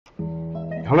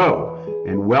Hello,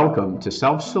 and welcome to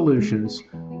Selfsolutions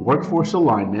Workforce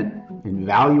Alignment and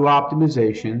Value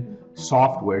Optimization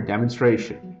Software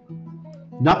Demonstration.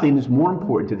 Nothing is more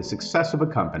important to the success of a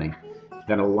company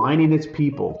than aligning its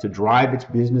people to drive its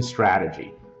business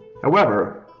strategy.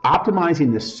 However,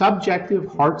 optimizing the subjective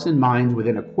hearts and minds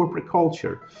within a corporate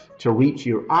culture to reach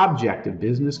your objective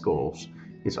business goals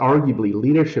is arguably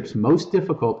leadership's most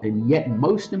difficult and yet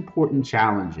most important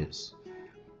challenges.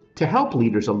 To help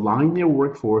leaders align their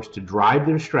workforce to drive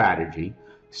their strategy,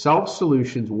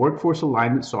 Selfsolutions Workforce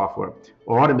Alignment Software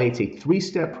automates a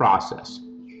three-step process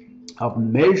of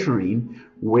measuring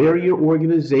where your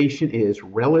organization is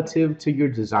relative to your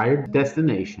desired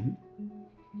destination,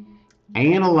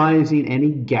 analyzing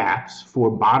any gaps for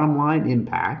bottom line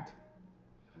impact,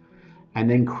 and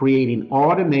then creating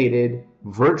automated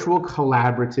virtual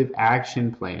collaborative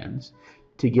action plans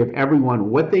to give everyone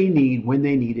what they need when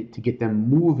they need it to get them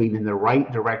moving in the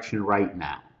right direction right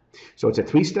now. So it's a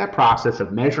three-step process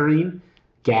of measuring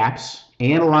gaps,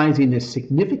 analyzing the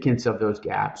significance of those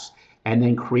gaps, and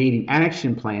then creating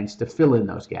action plans to fill in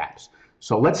those gaps.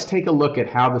 So let's take a look at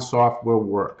how the software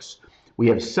works. We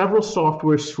have several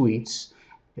software suites,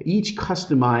 each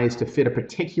customized to fit a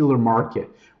particular market.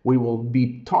 We will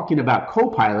be talking about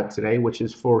Copilot today, which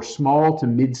is for small to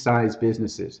mid-sized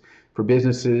businesses, for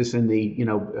businesses in the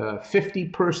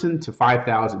 50-person to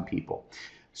 5,000 people.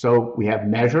 So we have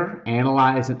measure,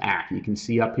 analyze, and act. You can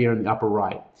see up here in the upper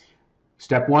right.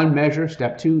 Step 1, measure.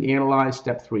 Step 2, analyze.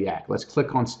 Step 3, act. Let's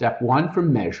click on step 1 for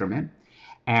measurement.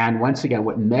 And once again,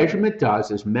 what measurement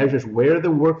does is measures where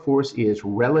the workforce is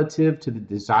relative to the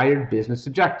desired business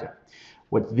objective.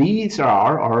 What these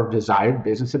are desired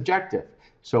business objective.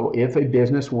 So if a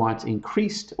business wants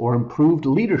increased or improved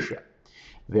leadership,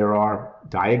 there are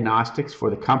diagnostics for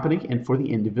the company and for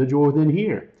the individual within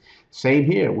here. Same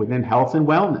here within health and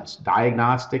wellness,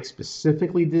 diagnostics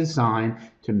specifically designed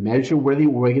to measure where the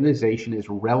organization is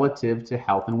relative to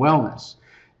health and wellness,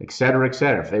 et cetera, et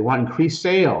cetera. If they want increased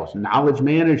sales, knowledge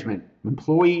management,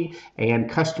 employee and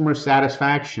customer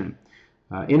satisfaction,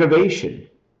 innovation,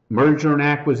 merger and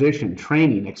acquisition,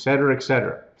 training, et cetera, et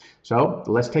cetera. So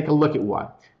let's take a look at one.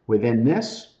 Within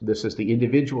this is the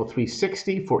individual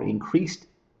 360 for increased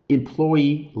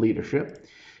employee leadership.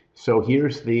 So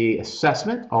here's the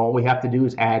assessment. All we have to do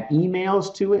is add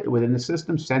emails to it within the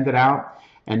system, send it out,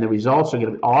 and the results are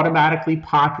going to be automatically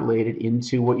populated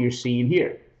into what you're seeing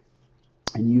here.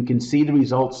 And you can see the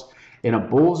results in a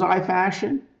bullseye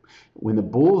fashion. When the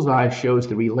bullseye shows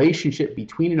the relationship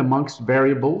between and amongst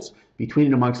variables, between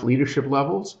and amongst leadership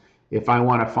levels. If I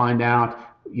want to find out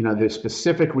the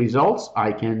specific results,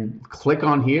 I can click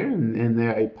on here and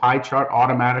a pie chart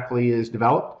automatically is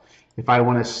developed. If I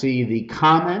want to see the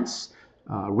comments,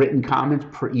 written comments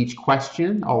per each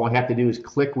question, all I have to do is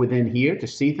click within here to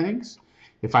see things.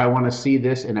 If I want to see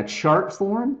this in a chart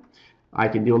form, I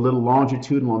can do a little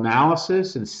longitudinal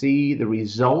analysis and see the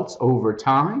results over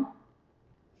time.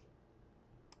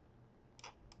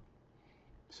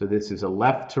 So this is a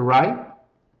left to right.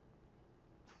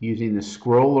 Using the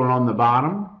scroller on the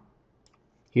bottom,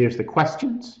 here's the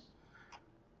questions.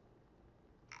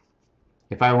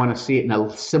 If I want to see it in a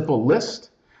simple list,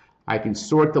 I can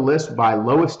sort the list by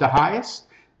lowest to highest.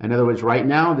 In other words, right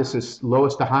now, this is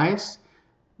lowest to highest.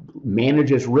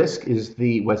 Manager's risk was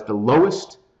the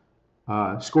lowest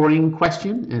scoring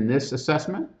question in this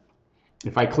assessment.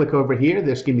 If I click over here,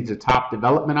 this gives me the top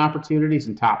development opportunities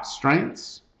and top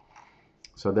strengths.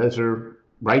 So those are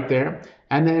right there.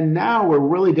 And then now we're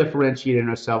really differentiating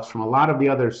ourselves from a lot of the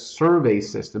other survey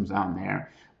systems on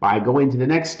there by going to the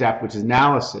next step, which is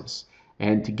analysis.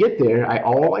 And to get there,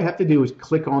 all I have to do is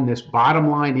click on this bottom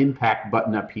line impact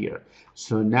button up here.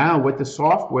 So now what the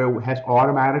software has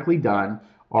automatically done,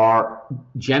 our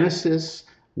Genesis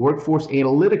Workforce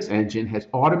Analytics engine has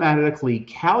automatically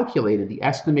calculated the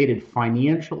estimated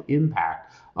financial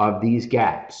impact of these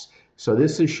gaps. So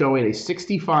this is showing a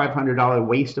 $6,500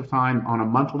 waste of time on a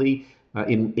monthly,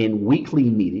 in weekly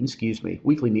meetings,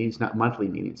 weekly meetings, not monthly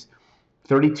meetings.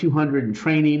 $3,200 in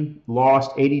training,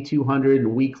 lost $8,200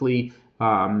 in weekly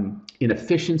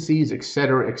inefficiencies, et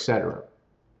cetera, et cetera.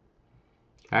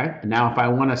 Okay, and now if I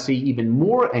want to see even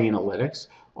more analytics,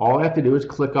 all I have to do is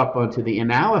click up onto the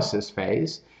analysis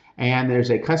phase, and there's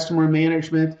a customer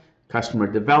management, customer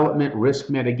development, risk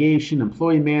mitigation,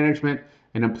 employee management,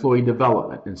 and employee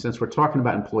development. And since we're talking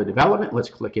about employee development, let's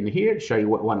click into here to show you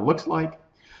what one looks like.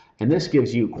 And this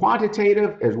gives you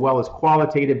quantitative as well as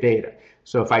qualitative data.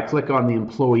 So if I click on the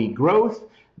employee growth,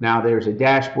 now there's a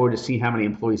dashboard to see how many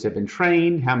employees have been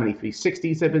trained, how many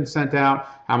 360s have been sent out,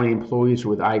 how many employees are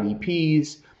with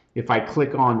IDPs. If I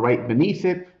click on right beneath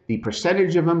it, the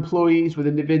percentage of employees with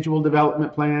individual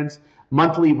development plans,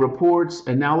 monthly reports,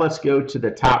 and now let's go to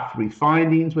the top 3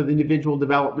 findings with individual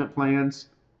development plans.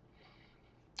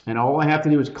 And all I have to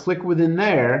do is click within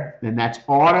there, and that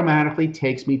automatically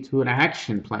takes me to an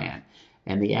action plan.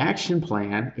 And the action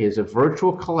plan is a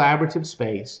virtual collaborative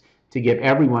space to give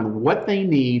everyone what they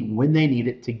need when they need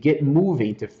it to get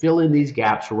moving, to fill in these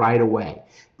gaps right away.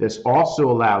 This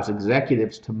also allows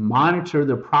executives to monitor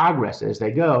their progress as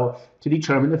they go to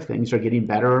determine if things are getting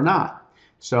better or not.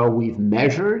 So we've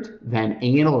measured, then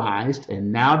analyzed, and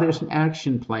now there's an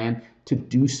action plan to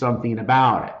do something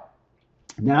about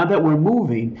it. Now that we're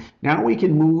moving, now we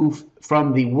can move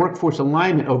from the workforce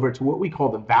alignment over to what we call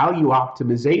the value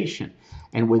optimization.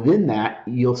 And within that,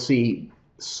 you'll see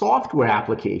software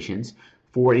applications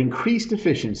for increased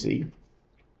efficiency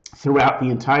throughout the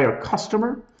entire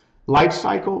customer life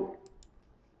cycle,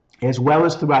 as well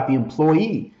as throughout the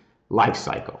employee life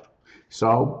cycle.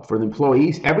 So for the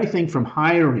employees, everything from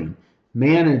hiring,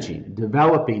 managing,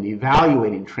 developing,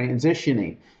 evaluating,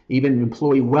 transitioning, even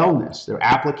employee wellness, there are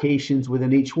applications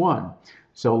within each one.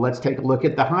 So let's take a look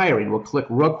at the hiring. We'll click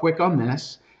real quick on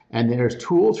this, and there's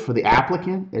tools for the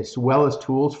applicant as well as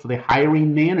tools for the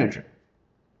hiring manager.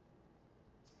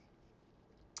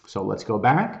 So let's go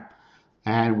back,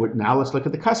 and now let's look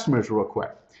at the customers real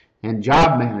quick. And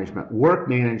job management, work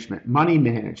management, money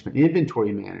management,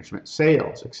 inventory management,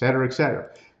 sales, et cetera, et cetera.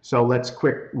 So let's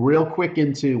real quick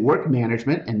into work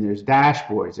management, and there's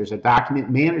dashboards, there's a document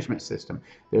management system,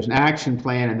 there's an action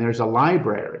plan, and there's a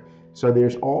library. So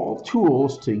there's all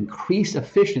tools to increase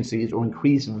efficiencies or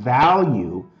increase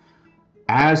value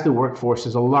as the workforce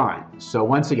is aligned. So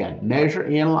once again, measure,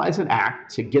 analyze, and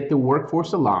act to get the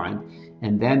workforce aligned.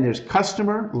 And then there's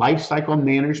customer lifecycle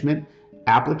management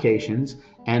applications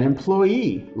and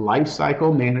employee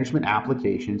lifecycle management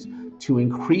applications to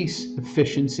increase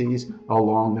efficiencies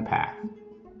along the path.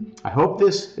 I hope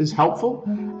this is helpful,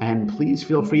 and please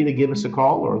feel free to give us a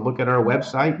call or look at our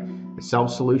website at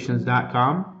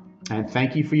selfsolutions.com. And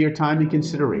thank you for your time and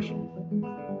consideration.